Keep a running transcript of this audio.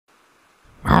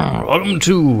Welcome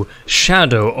to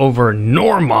Shadow over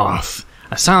Normoth,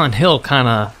 a Silent Hill kind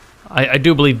of, I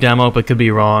do believe demo, but could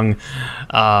be wrong.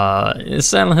 It's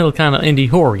Silent Hill kind of indie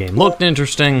horror game. Looked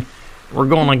interesting. We're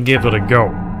gonna give it a go.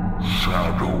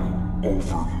 Shadow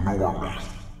over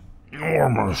Normoth.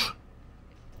 Normoth.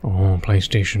 Oh,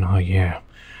 PlayStation, oh yeah.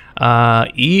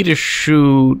 E to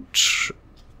shoot.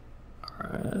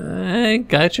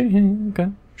 Gotcha, yeah,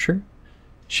 okay, sure.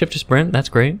 Shift to sprint, that's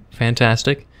great,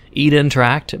 fantastic. E to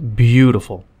interact,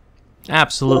 beautiful.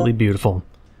 Absolutely beautiful.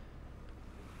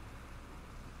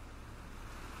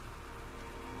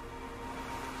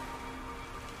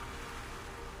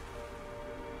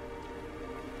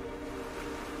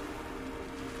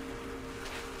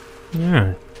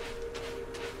 Alright.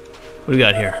 What do we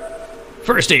got here?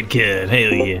 First aid kit,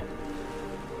 hell yeah.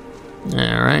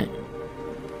 Alright.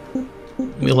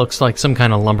 He looks like some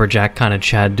kind of lumberjack kind of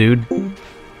Chad dude.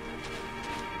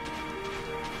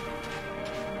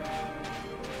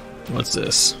 What's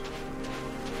this?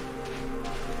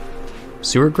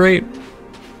 Sewer grate?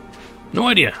 No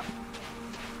idea.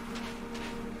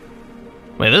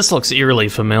 Wait, this looks eerily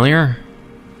familiar.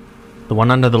 The one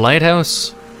under the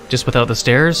lighthouse? Just without the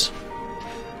stairs?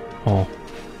 Oh.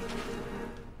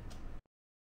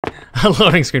 A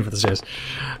loading screen for the stairs.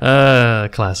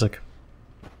 Classic.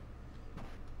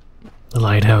 The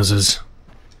lighthouses.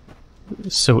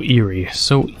 So eerie,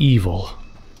 so evil.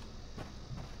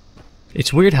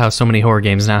 It's weird how so many horror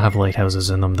games now have lighthouses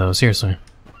in them, though, seriously.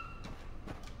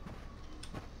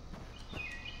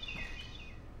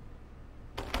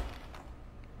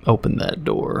 Open that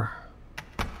door.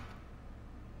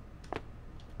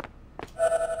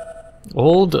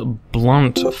 Old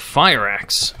blunt fire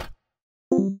axe.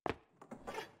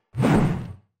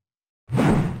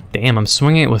 Damn, I'm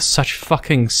swinging it with such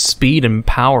fucking speed and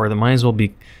power that might as well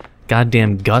be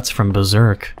goddamn Guts from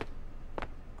Berserk.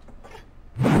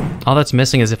 All that's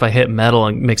missing is if I hit metal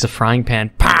and it makes a frying pan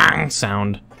PONG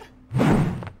sound.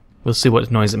 We'll see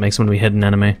what noise it makes when we hit an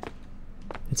enemy.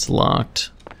 It's locked.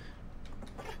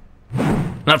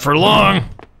 Not for long!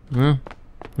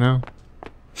 No.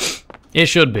 It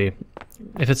should be.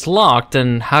 If it's locked,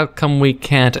 then how come we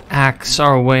can't axe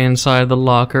our way inside the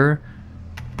locker?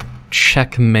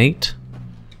 Checkmate.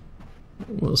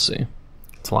 We'll see.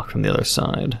 It's locked from the other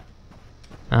side.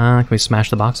 Can we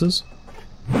smash the boxes?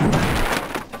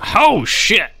 Oh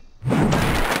shit!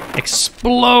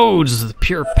 Explodes the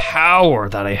pure power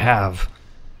that I have.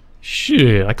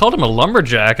 Shit, I called him a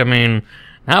lumberjack. I mean,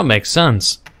 that makes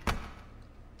sense.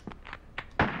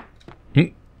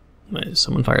 Wait,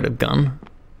 someone fired a gun.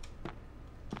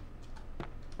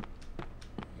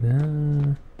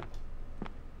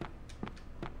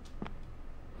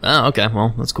 Oh, okay,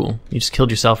 well, that's cool. You just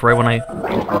killed yourself right when I...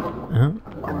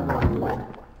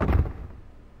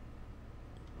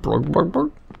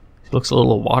 Brug. He looks a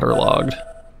little waterlogged.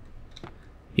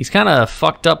 He's kind of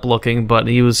fucked up looking, but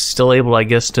he was still able, I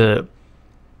guess, to...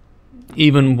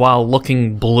 Even while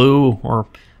looking blue, or...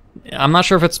 I'm not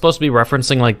sure if it's supposed to be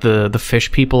referencing, like, the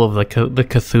fish people of the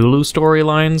Cthulhu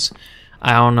storylines.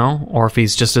 I don't know. Or if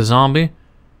he's just a zombie.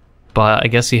 But I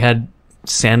guess he had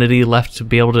sanity left to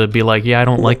be able to be like, yeah, I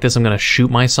don't like this, I'm gonna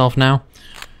shoot myself now.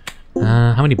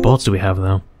 How many bullets do we have,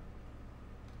 though?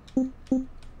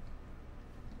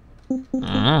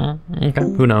 Okay,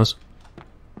 who knows?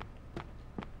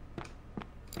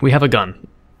 We have a gun.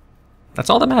 That's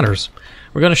all that matters.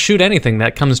 We're gonna shoot anything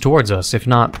that comes towards us. If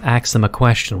not, ask them a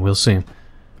question, we'll see.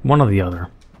 One or the other.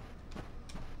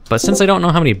 But since I don't know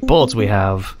how many bullets we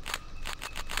have...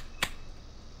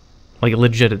 Like,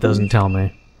 legit, it doesn't tell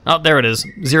me. Oh, there it is.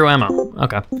 0 ammo.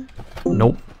 Okay.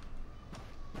 Nope.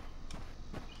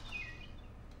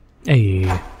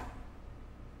 Hey.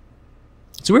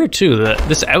 It's weird, too, that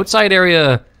this outside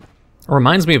area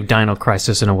reminds me of Dino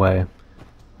Crisis in a way.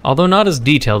 Although not as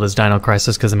detailed as Dino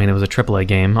Crisis, because, I mean, it was a AAA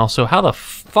game. Also, how the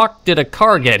fuck did a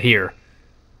car get here?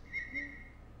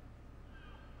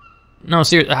 No,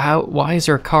 seriously, why is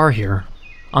there a car here?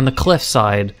 On the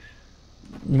cliffside,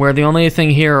 where the only thing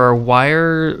here are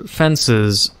wire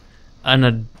fences and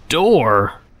a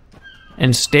door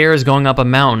and stairs going up a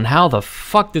mountain. How the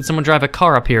fuck did someone drive a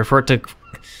car up here for it to...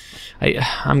 I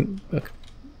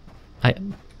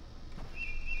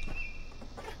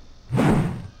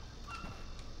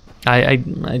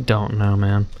don't know,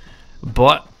 man.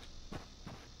 But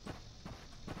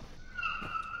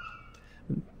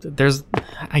there's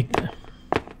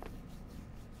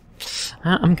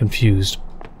I'm confused.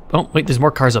 Oh, wait, there's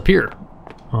more cars up here.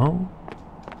 Oh.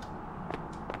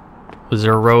 Was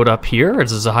there a road up here?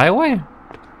 Is this a highway?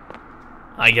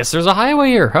 I guess there's a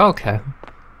highway here. Okay.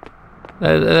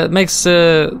 That makes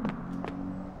the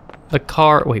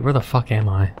car... Wait, where the fuck am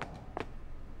I?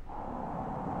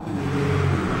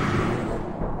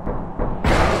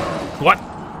 What?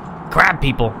 Crab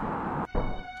people.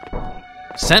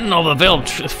 Sentinel of the Veiled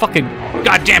fucking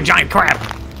goddamn giant crab.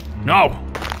 No.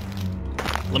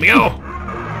 Let me go.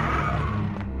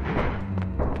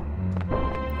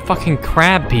 Fucking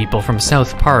crab people from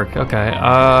South Park. Okay.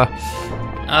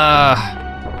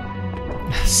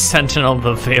 Sentinel of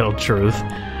the Veiled Truth.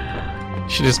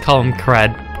 Should just call him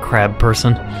crab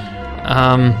person.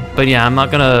 But yeah, I'm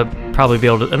not gonna probably be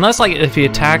able to, unless like if he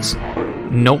attacks.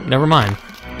 Nope, never mind.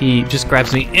 He just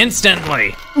grabs me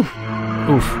instantly.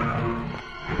 Oof.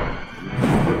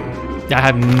 I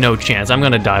have no chance. I'm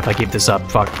gonna die if I keep this up.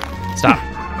 Fuck. Stop.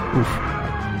 Oof.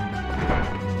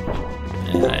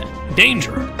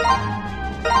 Danger.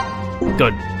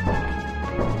 Good.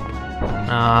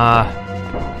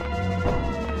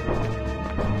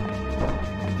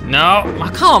 No.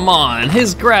 Oh, come on.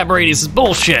 His grab radius is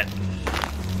bullshit.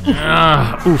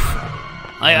 Oof.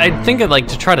 I think I'd like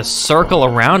to try to circle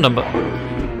around him, but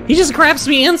he just grabs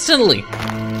me instantly.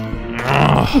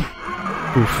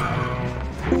 Oof.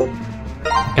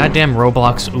 Goddamn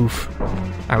Roblox, oof.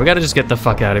 Alright, we gotta just get the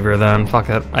fuck out of here then. Fuck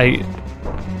it. I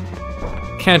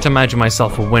can't imagine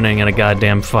myself winning in a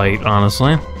goddamn fight,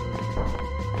 honestly.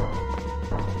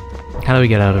 How do we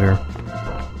get out of here?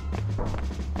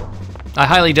 I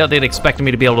highly doubt they'd expect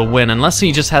me to be able to win unless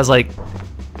he just has like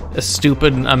a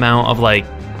stupid amount of like...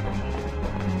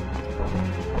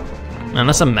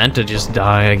 Unless I'm meant to just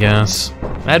die, I guess.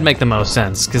 That'd make the most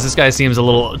sense, because this guy seems a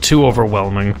little too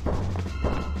overwhelming.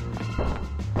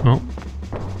 Oh.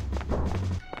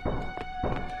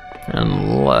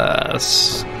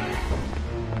 Unless...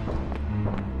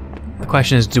 The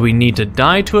question is, do we need to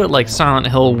die to it like Silent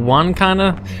Hill 1,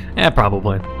 kinda? Yeah,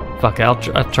 probably. Fuck it, I'll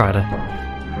try to...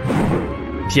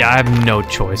 Yeah, I have no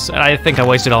choice. I think I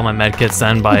wasted all my medkits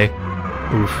then by...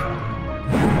 Oof.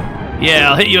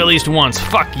 Yeah, I'll hit you at least once,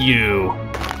 fuck you!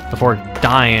 Before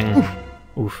dying.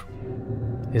 Oof.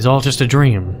 It's all just a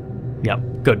dream.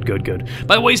 Yep, good.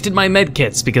 But I wasted my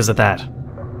medkits because of that.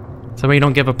 So you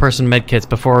don't give a person medkits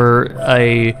before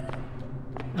a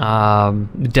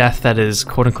death that is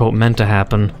quote-unquote meant to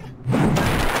happen.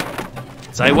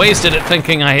 So I wasted it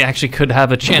thinking I actually could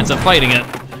have a chance at fighting it.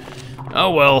 Oh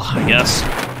well, I guess.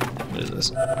 What is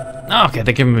this? Oh, okay,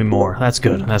 they're giving me more. That's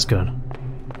good, that's good.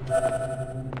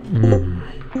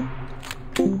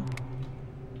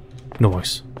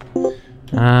 Nice.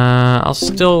 I'll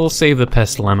still save the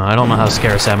pistol ammo. I don't know how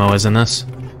scarce ammo is in this.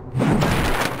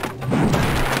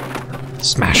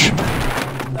 Smash.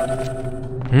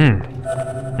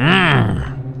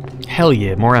 Hell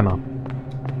yeah, more ammo.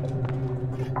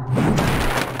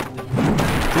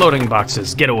 Floating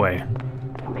boxes, get away.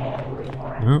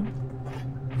 Oh.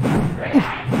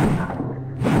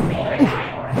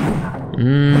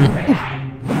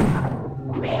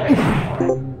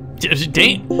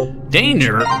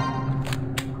 Danger?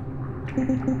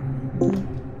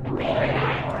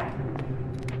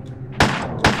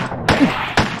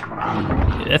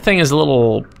 That thing is a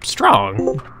little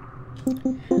strong.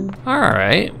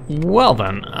 Alright, well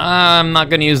then, I'm not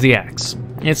gonna use the axe.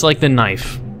 It's like the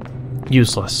knife.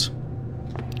 Useless.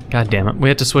 God damn it, we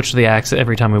have to switch to the axe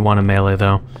every time we want a melee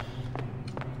though.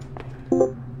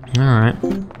 Alright.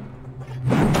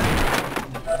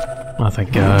 Oh,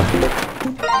 thank God.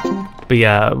 But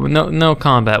yeah, no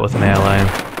combat with melee.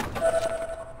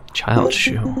 Child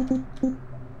shoe.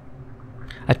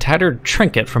 A tattered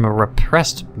trinket from a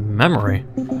repressed memory.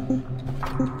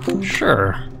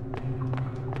 Sure.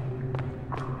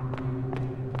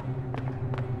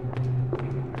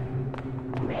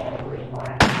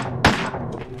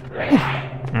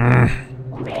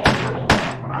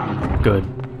 Good.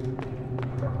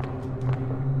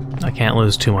 I can't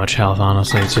lose too much health,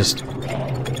 honestly. It's just...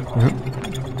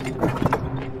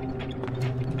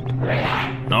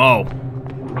 No!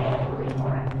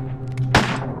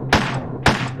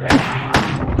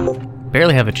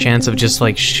 Barely have a chance of just,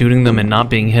 like, shooting them and not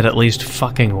being hit at least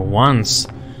fucking once.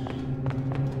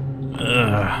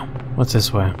 Ugh. What's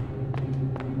this way?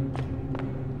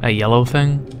 A yellow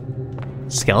thing?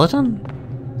 Skeleton?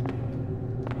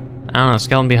 I don't know,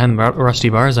 skeleton behind the rusty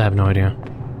bars? I have no idea.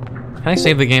 Can I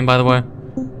save the game, by the way?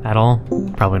 At all?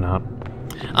 Probably not.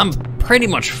 I'm pretty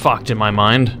much fucked in my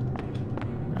mind.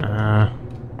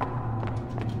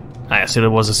 I see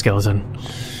there was a skeleton.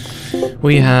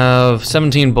 We have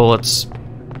 17 bullets.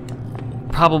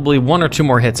 Probably 1 or 2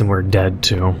 more hits and we're dead,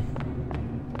 too.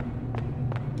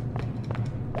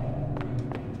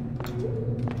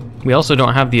 We also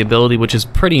don't have the ability, which is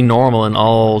pretty normal in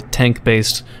all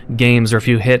tank-based games, or if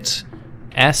you hit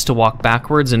S to walk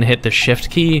backwards and hit the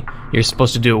shift key, you're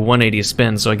supposed to do a 180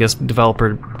 spin, so I guess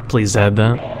developer, please add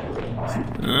that.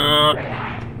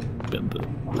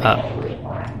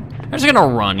 I'm just gonna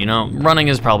run, you know? Running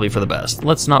is probably for the best.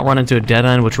 Let's not run into a dead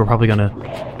end, which we're probably gonna...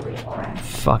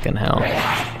 Fucking hell.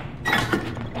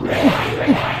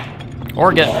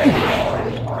 Or get...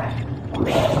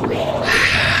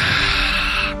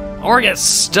 Or get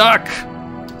stuck!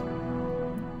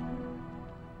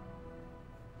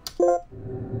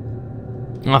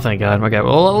 Oh, thank God. Okay,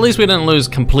 well, at least we didn't lose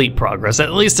complete progress.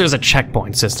 At least there's a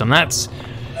checkpoint system. That's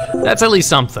at least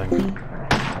something.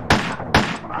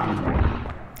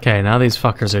 Okay, now these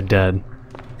fuckers are dead.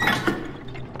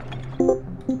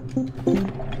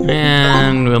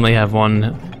 And we only have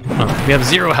one... Oh, we have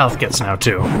 0 health kits now,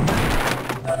 too.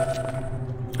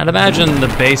 I'd imagine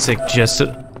the basic gist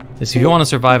is if you want to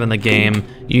survive in the game,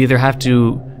 you either have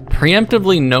to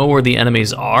preemptively know where the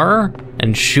enemies are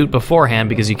and shoot beforehand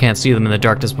because you can't see them in the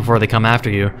darkness before they come after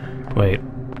you. Wait.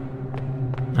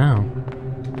 Oh.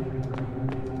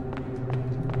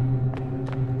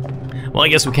 Well, I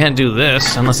guess we can't do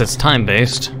this unless it's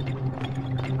time-based.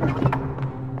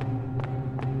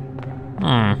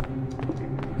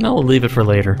 No, we'll leave it for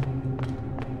later.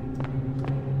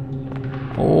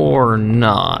 Or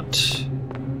not.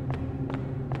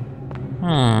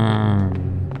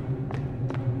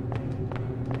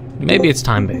 Maybe it's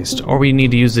time-based, or we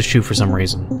need to use the shoe for some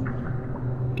reason.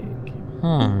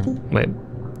 Wait.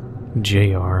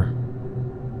 JR.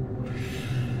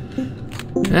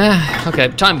 Okay,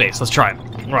 time-based, let's try it.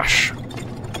 Rush.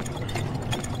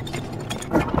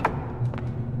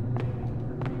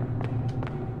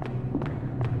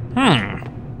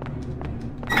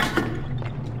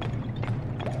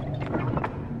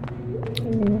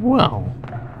 Well.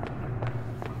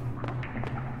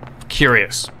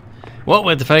 Curious. Well,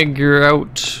 we have to figure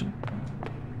out...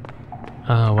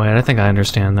 Oh, wait, I think I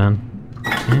understand then.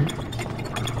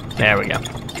 There we go.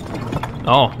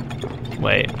 Oh,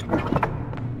 wait.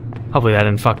 Hopefully that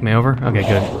didn't fuck me over. Okay,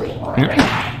 good.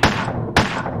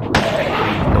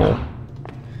 Cool.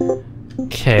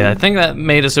 Okay, I think that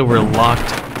made us so we're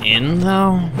locked in,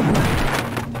 though.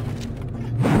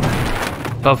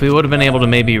 But if we would have been able to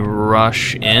maybe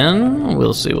rush in,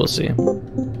 we'll see, we'll see.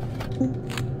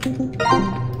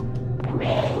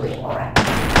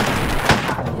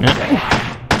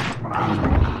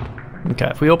 Okay,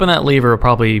 if we open that lever, it'll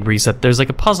probably reset. There's like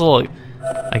a puzzle,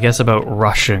 I guess, about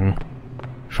rushing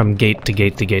from gate to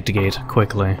gate to gate to gate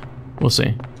quickly. We'll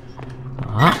see.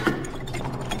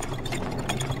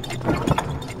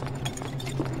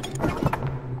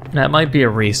 That might be a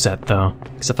reset, though.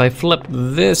 Because if I flip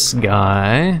this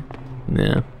guy...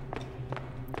 Yeah.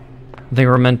 I think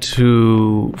we're meant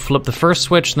to flip the first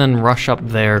switch, then rush up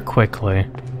there quickly.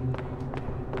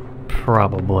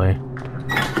 Probably.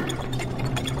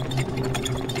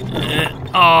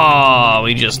 Oh,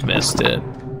 we just missed it.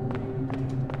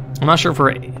 I'm not sure if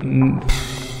we're... I'm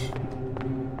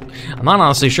not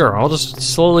honestly sure. I'll just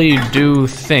slowly do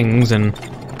things and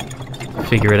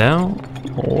figure it out.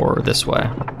 Or this way.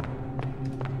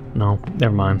 No,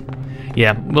 never mind.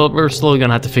 Yeah, well, we're slowly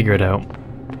gonna have to figure it out.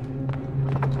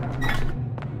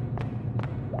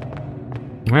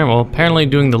 Alright, well, apparently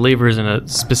doing the levers in a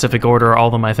specific order, all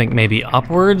of them I think maybe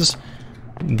upwards.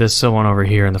 This one over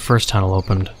here in the first tunnel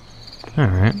opened.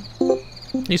 Alright.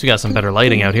 At least we got some better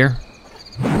lighting out here.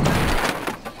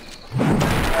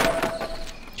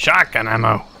 Shotgun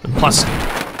ammo. And plus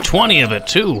 20 of it,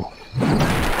 too.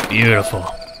 Beautiful.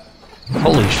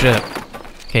 Holy shit.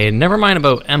 Okay, never mind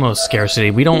about ammo scarcity.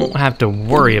 We don't have to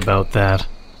worry about that.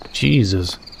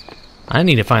 Jesus. I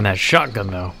need to find that shotgun,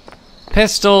 though.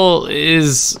 Pistol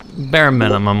is bare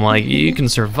minimum. Like, you can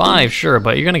survive, sure,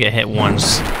 but you're gonna get hit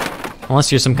once.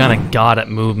 Unless you're some kind of god at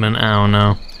movement, I don't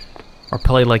know. Or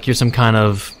play like you're some kind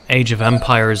of Age of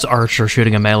Empires archer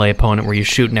shooting a melee opponent where you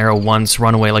shoot an arrow once,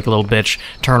 run away like a little bitch,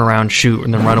 turn around, shoot,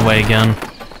 and then run away again.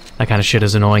 That kind of shit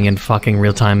is annoying in fucking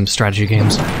real-time strategy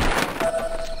games.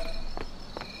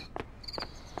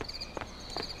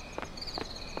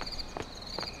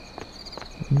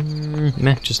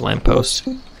 Meh, just lamppost.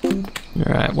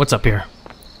 Alright, what's up here?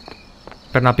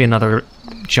 Better not be another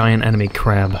giant enemy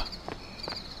crab.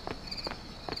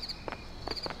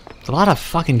 There's a lot of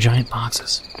fucking giant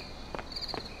boxes.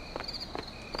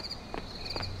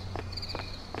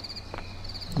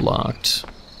 Locked.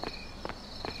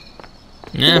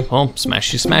 Yeah, well,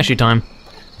 smashy smashy time.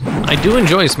 I do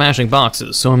enjoy smashing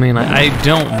boxes, so I mean, I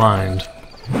don't mind.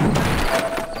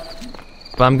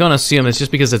 But I'm gonna assume it's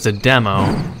just because it's a demo.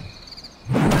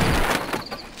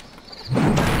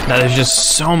 That there's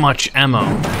just so much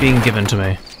ammo being given to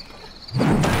me.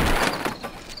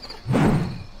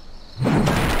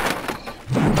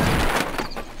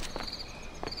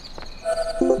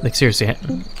 Like, seriously.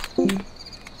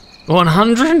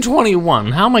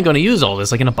 121. How am I going to use all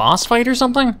this? Like in a boss fight or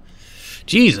something?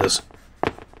 Jesus.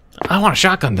 I want a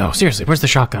shotgun though. Seriously, where's the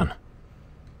shotgun?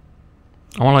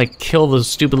 I want to like kill those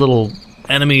stupid little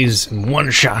enemies in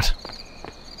one shot.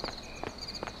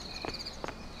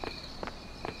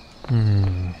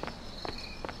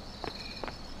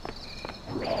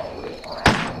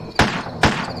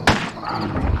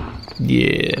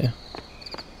 Yeah.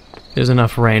 There's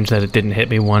enough range that it didn't hit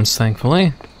me once,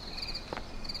 thankfully.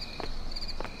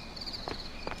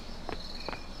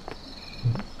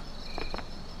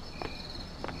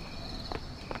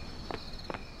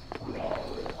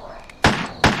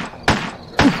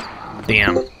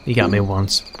 Damn, he got me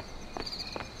once.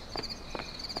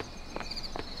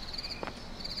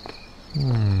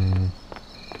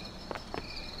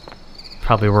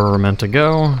 Probably where we're meant to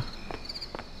go.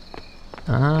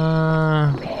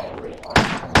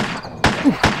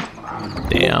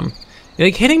 Damn. You're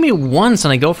like hitting me once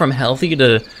and I go from healthy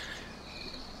to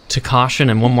caution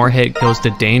and one more hit goes to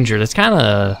danger. That's kind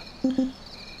of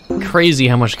crazy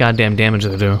how much goddamn damage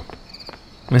they do.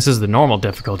 This is the normal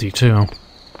difficulty too.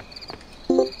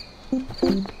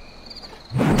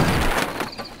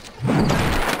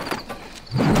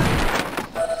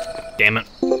 Damn it.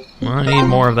 I need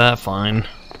more of that, fine.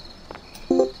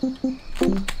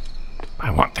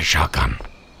 I want the shotgun.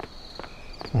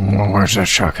 Where's the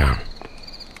shotgun?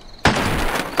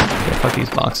 Yeah, fuck these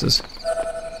boxes.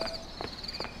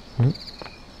 A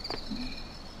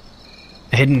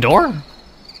hidden door?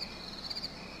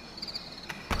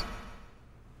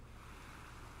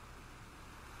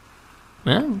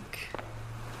 Yeah.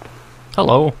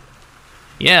 Hello.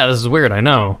 Yeah, this is weird, I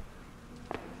know.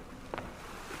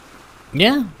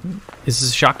 Yeah. Is this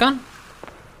a shotgun?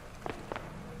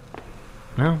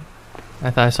 No. I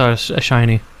thought I saw a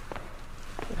shiny.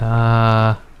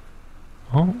 Oh.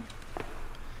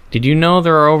 Did you know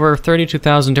there are over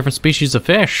 32,000 different species of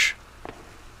fish?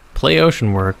 Play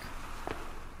ocean work.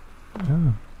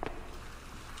 Oh.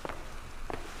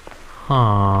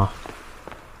 Huh.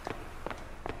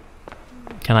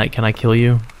 Can I kill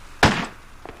you?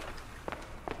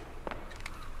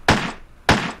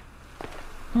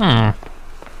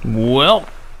 Well,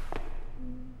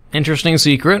 interesting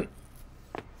secret.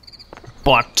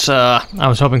 But I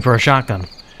was hoping for a shotgun.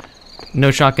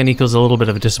 No shotgun equals a little bit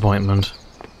of a disappointment.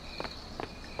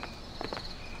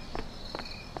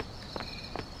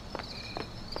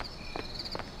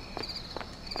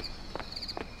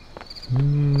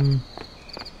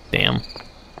 Damn.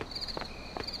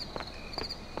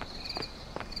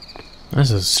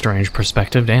 This is a strange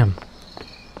perspective, damn.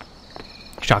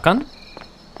 Shotgun?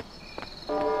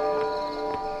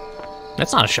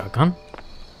 That's not a shotgun.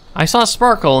 I saw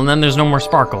sparkle and then there's no more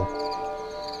sparkle.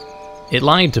 It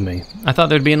lied to me. I thought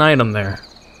there'd be an item there.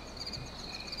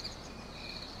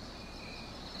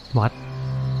 What?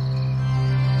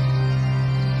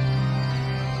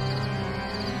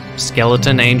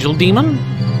 Skeleton angel demon?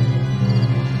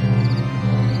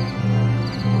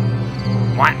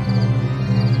 What?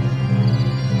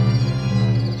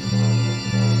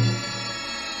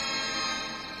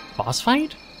 Boss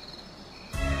fight?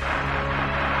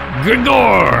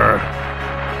 Gregor!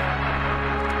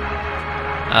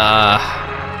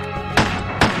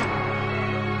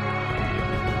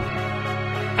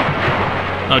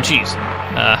 Oh, jeez.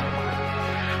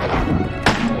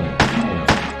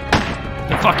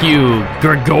 Fuck you,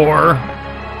 Gregor,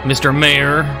 Mr.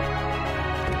 Mayor.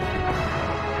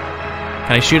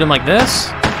 Can I shoot him like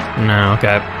this? No,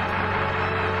 okay.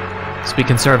 Let's be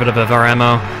conservative of our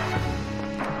ammo.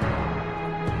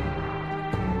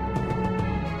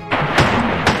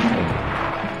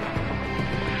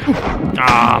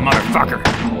 Ah, motherfucker.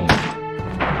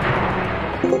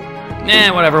 Eh,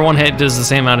 whatever, one hit does the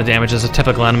same amount of damage as a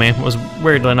typical enemy. It was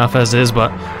weird enough as is,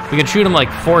 but we can shoot him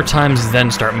like 4 times, then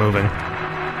start moving.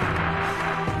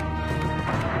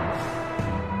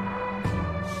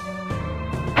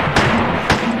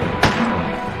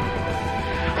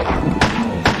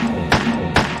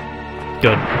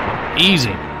 Good.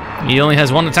 Easy. He only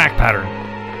has 1 attack pattern.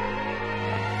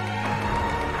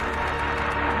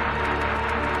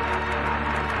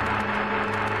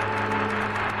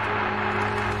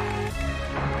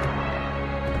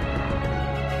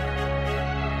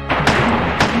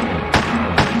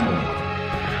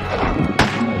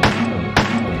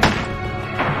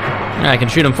 I can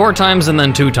shoot him 4 times and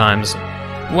then 2 times.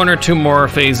 1 or 2 more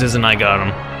phases and I got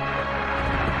him.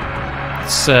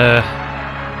 It's,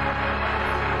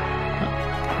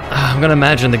 I'm gonna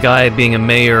imagine the guy being a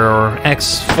mayor or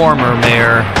ex-former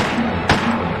mayor.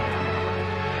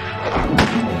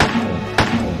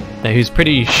 Yeah, he's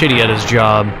pretty shitty at his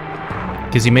job.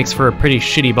 because he makes for a pretty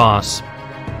shitty boss.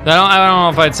 I don't know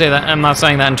if I'd say that. I'm not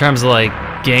saying that in terms of like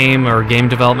game or game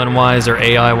development wise or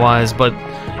AI wise, but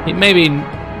maybe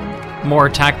more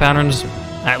attack patterns,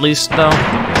 at least though.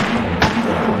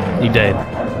 You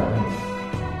died.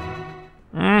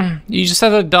 You just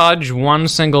have to dodge one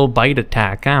single bite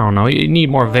attack. I don't know. You need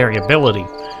more variability.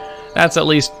 That's at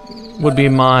least would be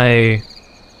my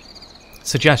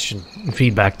suggestion and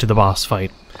feedback to the boss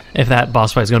fight. If that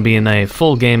boss fight is going to be in a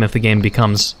full game, if the game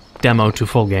becomes demo to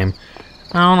full game.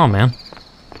 I don't know, man.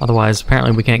 Otherwise,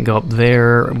 apparently we can't go up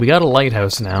there. We got a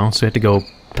lighthouse now, so we have to go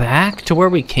back to where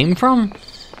we came from?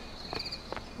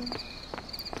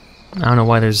 I don't know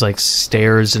why there's like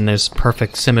stairs and there's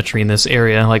perfect symmetry in this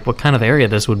area. Like what kind of area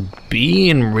this would be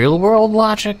in real world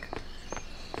logic?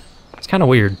 It's kind of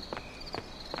weird.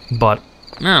 But,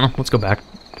 I don't know, let's go back.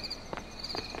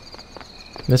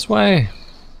 This way?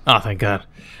 Oh, thank God.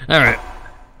 Alright.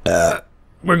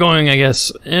 We're going, I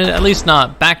guess, at least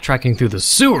not backtracking through the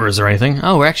sewers or anything.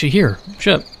 Oh, we're actually here.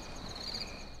 Shit.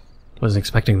 Wasn't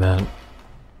expecting that.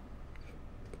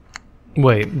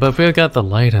 Wait, but if we got the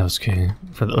lighthouse key,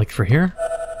 for here?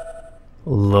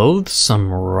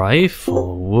 Loathsome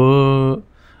rifle, whoa.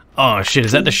 Oh shit,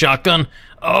 is that the shotgun?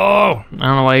 Oh! I don't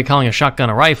know why you're calling a shotgun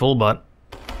a rifle, but...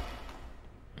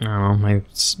 I don't know, my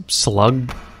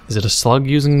slug? Is it a slug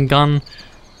using gun?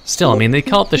 Still, I mean, they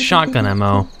call it the shotgun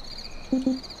MO.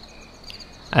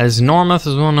 As Normoth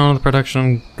is well known for the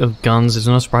production of guns, it's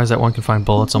no surprise that one can find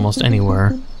bullets almost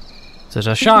anywhere. So it's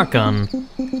a shotgun.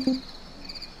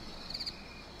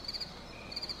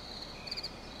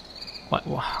 What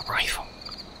rifle?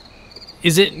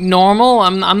 Is it normal?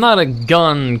 I'm not a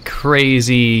gun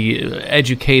crazy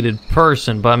educated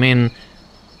person, but I mean,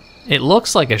 it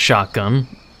looks like a shotgun.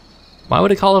 Why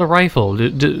would they call it a rifle?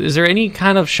 Is there any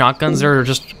kind of shotguns that are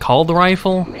just called the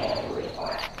rifle?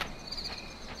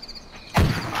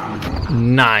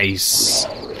 Nice.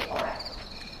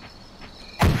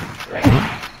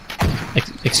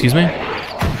 Excuse me?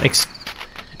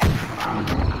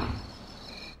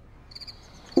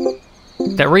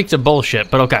 That reeked of bullshit,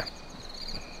 but okay.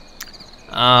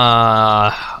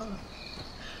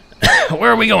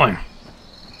 Where are we going?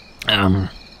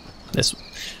 This.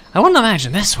 I wouldn't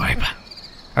imagine this way, but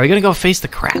are we gonna go face the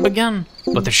crab again?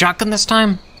 With the shotgun this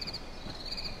time?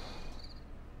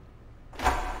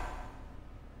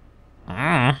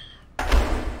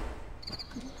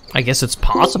 I guess it's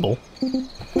possible.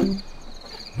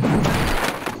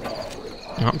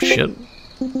 Oh, shit.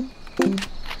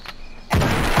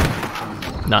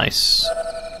 Nice.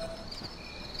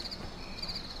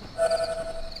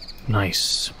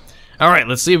 Nice. Alright,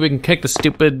 let's see if we can kick the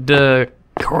stupid,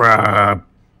 crab.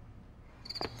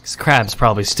 This crab's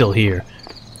probably still here.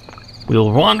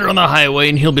 We'll wander on the highway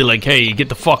and he'll be like, hey, get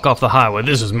the fuck off the highway,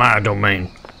 this is my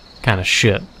domain. Kind of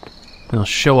shit. And he'll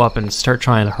show up and start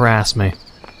trying to harass me.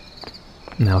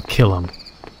 And I'll kill him.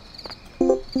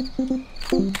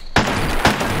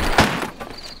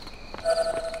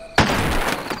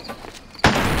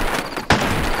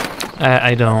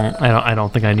 I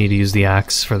don't think I need to use the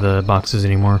axe for the boxes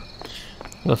anymore.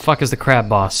 Where the fuck is the crab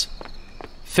boss?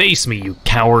 Face me, you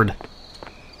coward!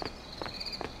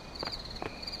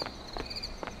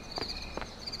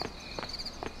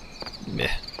 I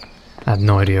have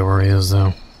no idea where he is,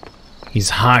 though. He's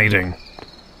hiding.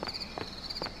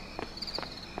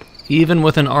 Even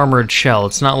with an armored shell,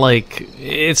 it's not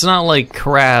like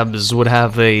crabs would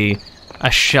have a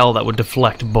shell that would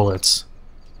deflect bullets.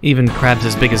 Even crabs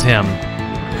as big as him.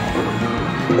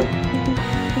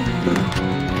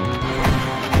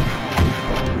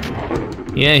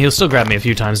 Yeah, he'll still grab me a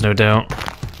few times, no doubt.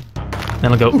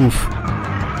 Then I'll go, oof.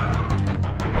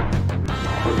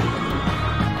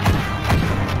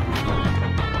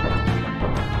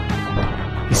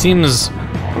 He seems...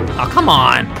 Oh, come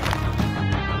on!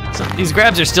 So, these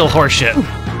grabs are still horseshit.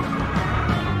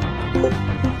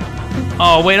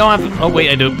 Oh, wait, I don't have... Oh, wait,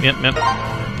 I do. Yep.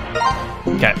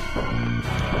 Okay.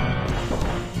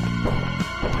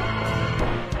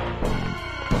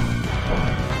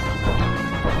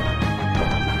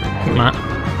 Come on.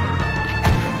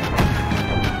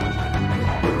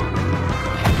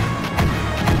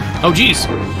 Oh, jeez.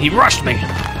 He rushed me.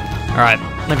 Alright,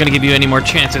 not gonna give you any more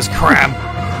chances, crab.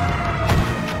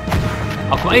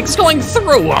 Oh, it's going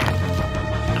through them.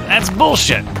 That's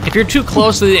bullshit. If you're too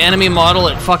close to the enemy model,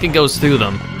 it fucking goes through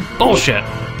them. Bullshit.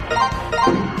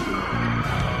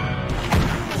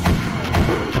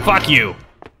 Fuck you.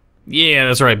 Yeah,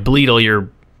 that's right. Bleed all your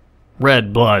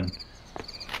red blood.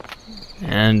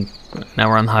 And now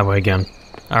we're on the highway again.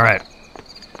 Alright.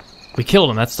 We killed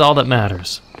him. That's all that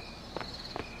matters.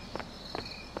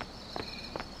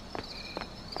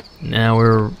 Now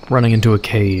we're running into a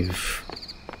cave.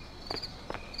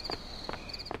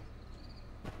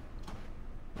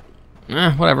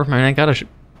 Whatever, man, I got a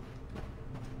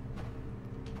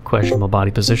questionable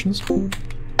body positions. The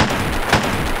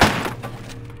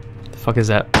fuck is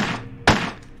that?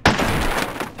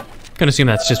 Gonna assume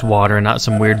that's just water and not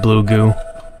some weird blue goo.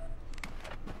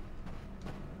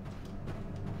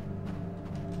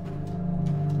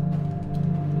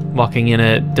 Walking in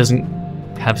it doesn't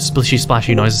have splishy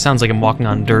splashy noise. It sounds like I'm walking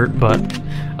on dirt, but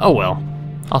oh well.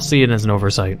 I'll see it as an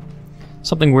oversight.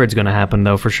 Something weird's gonna happen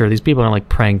though, for sure. These people are in like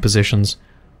praying positions.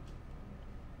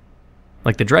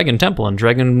 Like the Dragon Temple in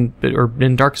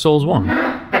Dark Souls 1.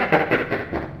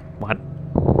 What?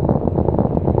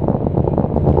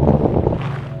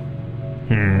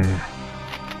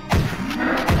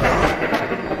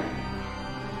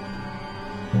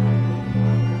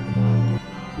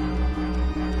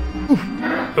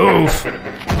 Oof.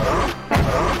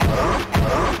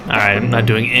 Alright, I'm not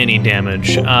doing any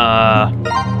damage.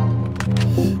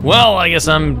 Well, I guess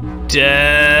I'm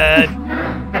dead.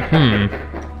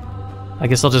 I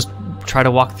guess I'll just try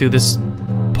to walk through this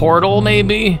portal,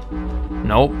 maybe?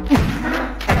 Nope.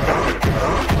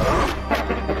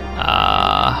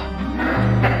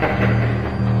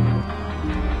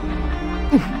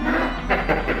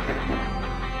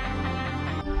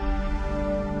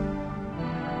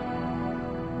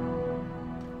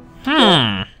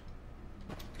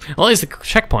 Well, at least the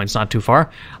checkpoint's not too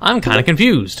far. I'm kind of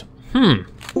confused.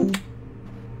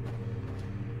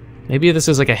 Maybe this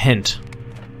is like a hint.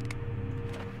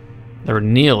 They're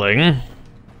kneeling.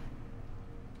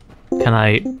 Can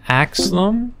I axe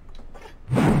them?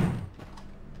 I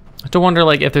have to wonder,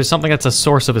 like, if there's something that's a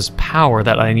source of his power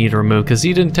that I need to remove, because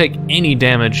he didn't take any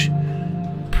damage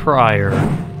prior.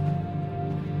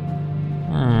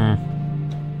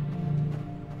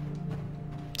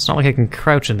 It's not like I can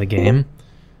crouch in the game.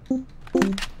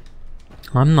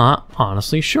 I'm not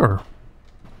honestly sure.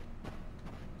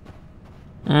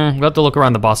 We'll have to look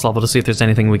around the boss level to see if there's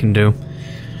anything we can do.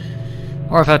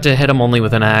 Or if I have to hit him only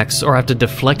with an axe, or I have to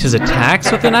deflect his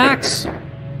attacks with an axe?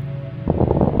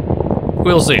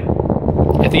 We'll see.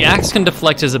 If the axe can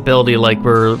deflect his ability like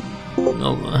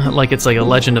it's like a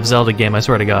Legend of Zelda game, I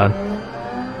swear to God.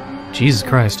 Jesus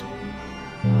Christ.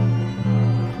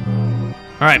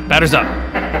 Alright, batter's up.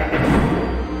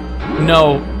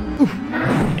 No.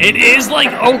 It is like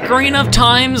Ocarina of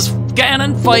Time's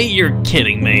Ganon fight? You're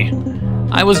kidding me.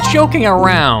 I was joking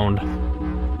around.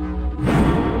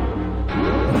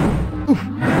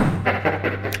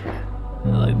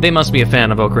 They must be a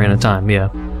fan of Ocarina of Time, yeah.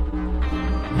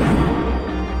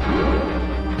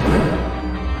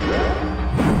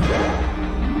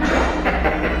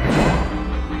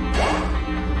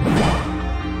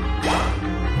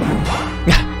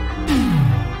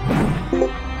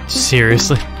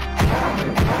 Seriously?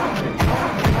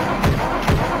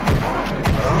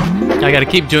 I gotta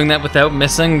keep doing that without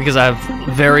missing because I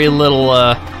have very little,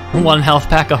 1 health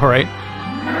pack, alright.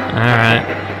 Alright.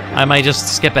 I might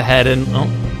just skip ahead and... oh.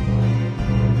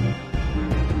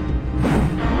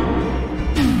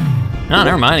 Oh,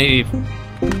 never mind.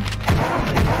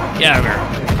 Yeah,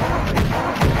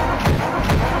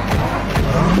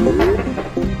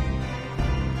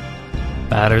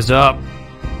 batter's up.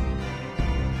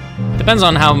 Depends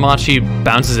on how much he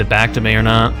bounces it back to me or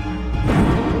not.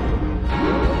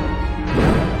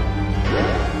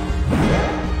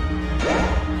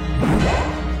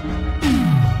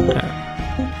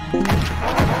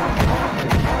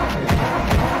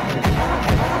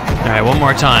 Alright, one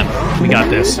more time. We got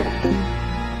this.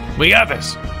 We got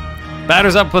this.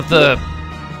 Batter's up with the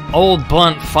old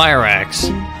blunt fire axe.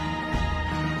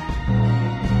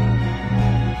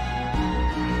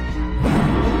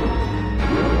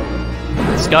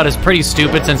 Scott is pretty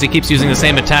stupid since he keeps using the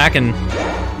same attack and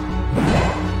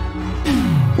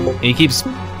he keeps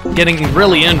getting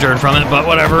really injured from it, but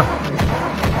whatever.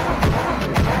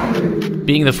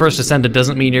 Being the first ascendant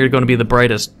doesn't mean you're going to be the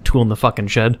brightest tool in the fucking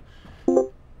shed.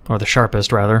 Or the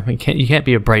sharpest, rather. You can't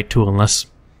be a bright tool unless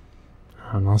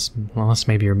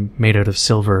maybe you're made out of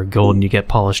silver or gold and you get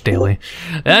polished daily.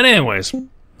 And anyways,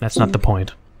 that's not the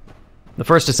point. The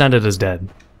first ascendant is dead.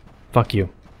 Fuck you.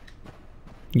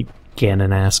 You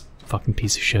Ganon-ass fucking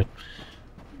piece of shit.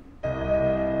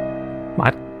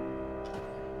 What?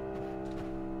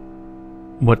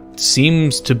 What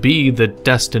seems to be the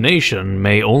destination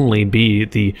may only be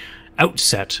the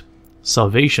outset.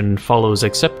 Salvation follows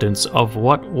acceptance of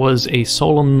what was a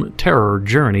solemn terror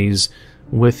journeys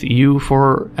with you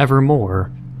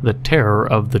forevermore, the terror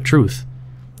of the truth.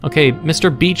 Okay,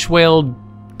 Mr. Beach Whale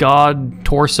God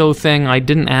torso thing, I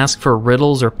didn't ask for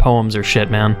riddles or poems or shit,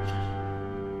 man.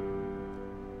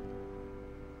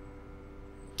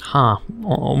 Huh.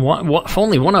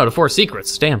 Only 1 out of 4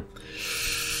 secrets. Damn.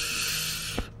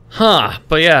 Huh.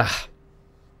 But yeah.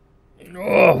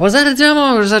 Oh, was that a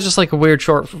demo, or was that just like a weird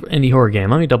short indie horror game?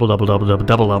 Let me double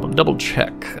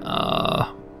check.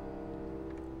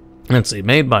 Let's see.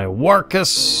 Made by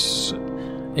Warkus.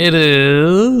 It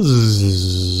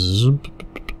is...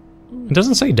 It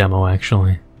doesn't say demo,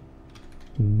 actually.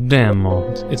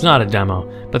 Demo. It's not a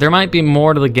demo. But there might be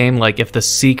more to the game, like if the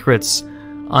secrets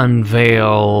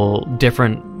unveil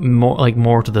different,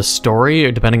 more to the story,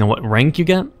 or depending on what rank you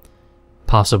get.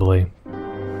 Possibly.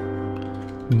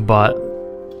 But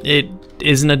it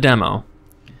isn't a demo.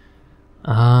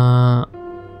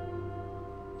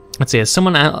 Let's see, as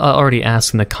someone already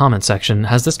asked in the comment section,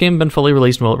 has this game been fully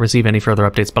released and will it receive any further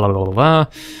updates, blah, blah, blah, blah.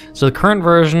 So the current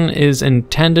version is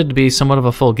intended to be somewhat of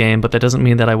a full game, but that doesn't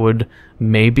mean that I would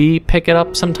maybe pick it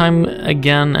up sometime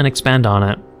again and expand on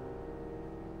it.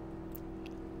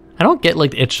 I don't get,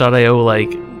 like, the itch.io,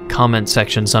 like, comment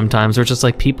section sometimes, where it's just,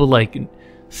 like, people, like,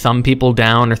 thumb people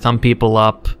down or thumb people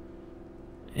up,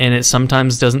 and it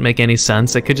sometimes doesn't make any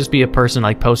sense. It could just be a person,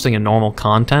 like, posting a normal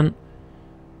content.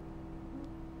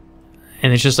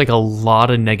 And it's just like a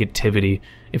lot of negativity.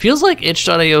 It feels like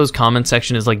itch.io's comment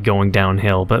section is like going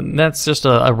downhill, but that's just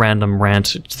a random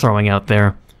rant throwing out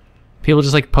there. People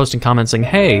just like posting comments saying,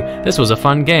 hey, this was a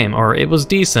fun game, or it was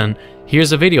decent,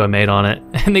 here's a video I made on it.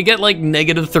 And they get like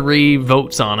 -3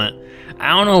 votes on it. I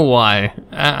don't know why.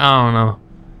 I don't know.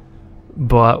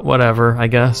 But whatever, I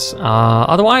guess.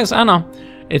 Otherwise, I don't know.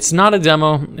 It's not a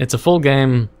demo, it's a full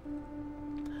game.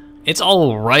 It's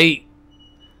alright.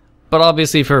 But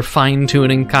obviously for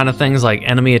fine-tuning kind of things like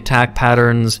enemy attack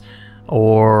patterns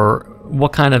or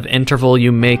what kind of interval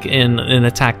you make in an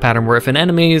attack pattern, where if an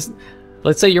enemy's,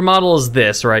 let's say your model is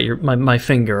this, right, my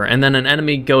finger, and then an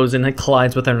enemy goes and it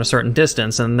collides within a certain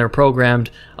distance, and they're programmed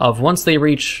of once they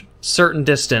reach certain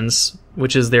distance,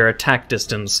 which is their attack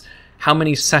distance, how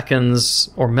many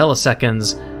seconds or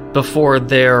milliseconds before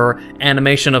their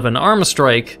animation of an arm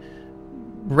strike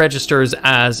registers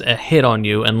as a hit on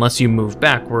you unless you move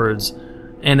backwards,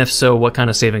 and if so, what kind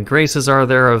of saving graces are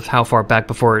there of how far back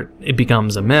before it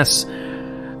becomes a miss.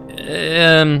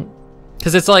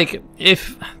 Because it's like,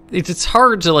 if it's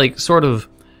hard to like sort of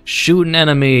shoot an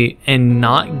enemy and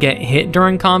not get hit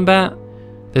during combat.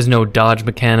 There's no dodge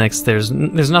mechanics, there's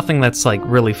nothing that's like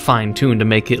really fine-tuned to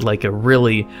make it like a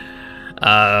really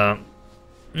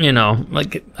you know,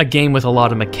 like a game with a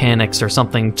lot of mechanics or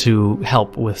something to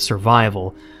help with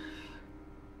survival.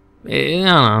 I don't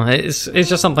know, it's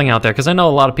just something out there, because I know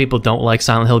a lot of people don't like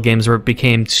Silent Hill games where it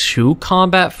became too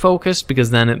combat focused, because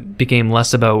then it became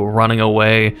less about running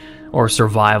away or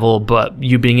survival, but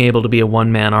you being able to be a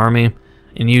one-man army.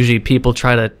 And usually people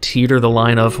try to teeter the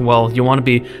line of, well, you want to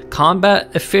be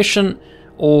combat efficient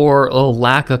or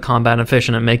lack of combat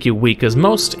efficient and make you weak, because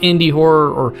most indie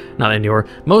horror, or not indie horror,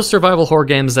 most survival horror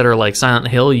games that are like Silent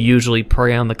Hill usually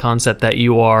prey on the concept that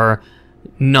you are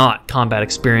not combat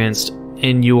experienced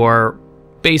and you are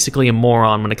basically a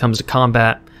moron when it comes to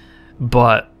combat,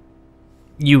 but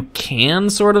you can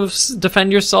sort of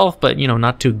defend yourself, but you know,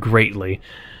 not too greatly.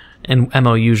 And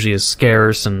ammo usually is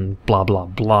scarce and blah blah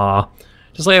blah.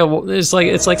 Just like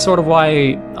it's like sort of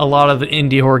why a lot of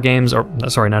indie horror games, or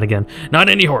sorry, not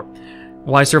indie horror.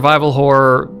 Why survival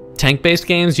horror tank-based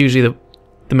games usually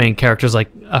the main character is like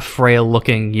a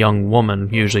frail-looking young woman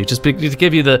usually, just to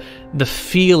give you the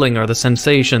feeling or the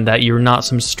sensation that you're not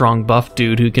some strong buff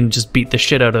dude who can just beat the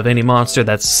shit out of any monster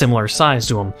that's similar size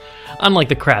to him. Unlike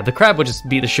the crab would just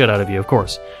beat the shit out of you, of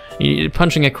course.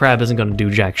 Punching a crab isn't going to do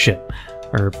jack shit,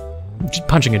 or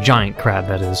punching a giant crab,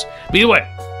 that is. But either way.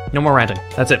 No more ranting.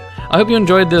 That's it. I hope you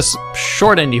enjoyed this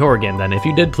short indie horror game then. If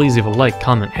you did, please leave a like,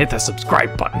 comment, hit that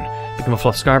subscribe button. Become a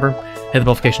full subscriber. Hit the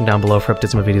notification down below for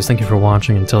updates on my videos. Thank you for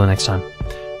watching. Until the next time.